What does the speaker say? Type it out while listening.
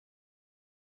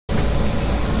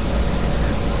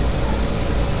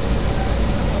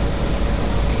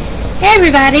Hey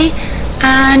everybody,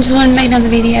 I just wanted to make another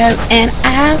video and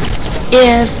ask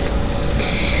if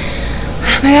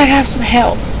maybe I could have some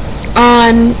help.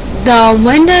 On the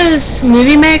Windows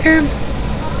Movie Maker,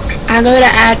 I go to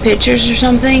add pictures or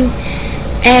something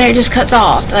and it just cuts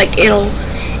off. Like it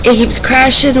keeps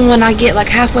crashing when I get like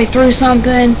halfway through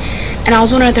something, and I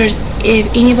was wondering if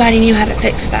anybody knew how to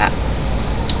fix that,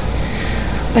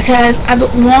 because I've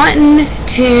been wanting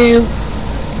to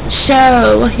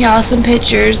show y'all some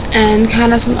pictures and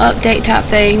kind of some update type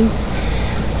things,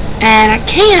 and I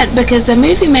can't because the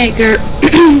Movie Maker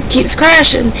keeps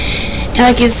crashing, and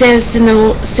like it says send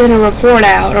a report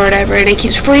out or whatever, and it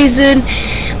keeps freezing,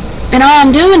 and all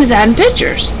I'm doing is adding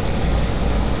pictures.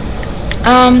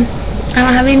 I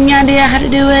don't have any idea how to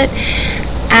do it.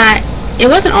 It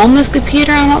wasn't on this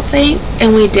computer, I don't think,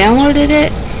 and we downloaded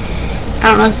it. I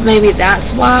don't know if maybe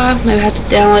that's why. Maybe I have to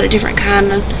download a different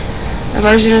kind of a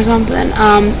version or something.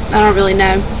 I don't really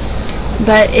know.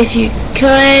 But if you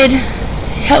could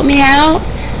help me out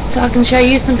so I can show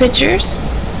you some pictures.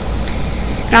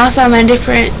 And also I'm in a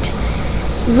different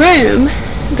room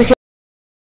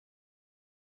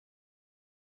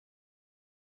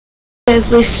because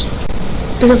we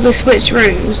switched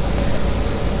rooms.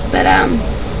 But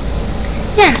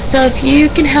yeah, so if you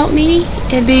can help me,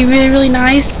 it'd be really, really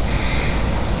nice.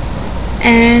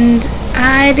 And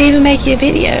I'd even make you a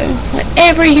video,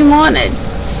 whatever you wanted.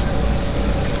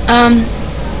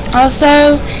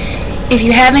 Also, if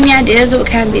you have any ideas of what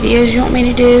kind of videos you want me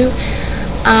to do,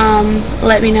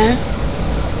 let me know.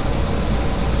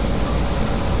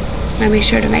 I'll be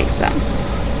sure to make some.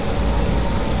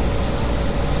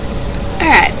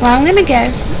 Alright, well, I'm gonna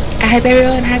go. I hope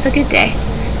everyone has a good day.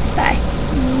 Bye.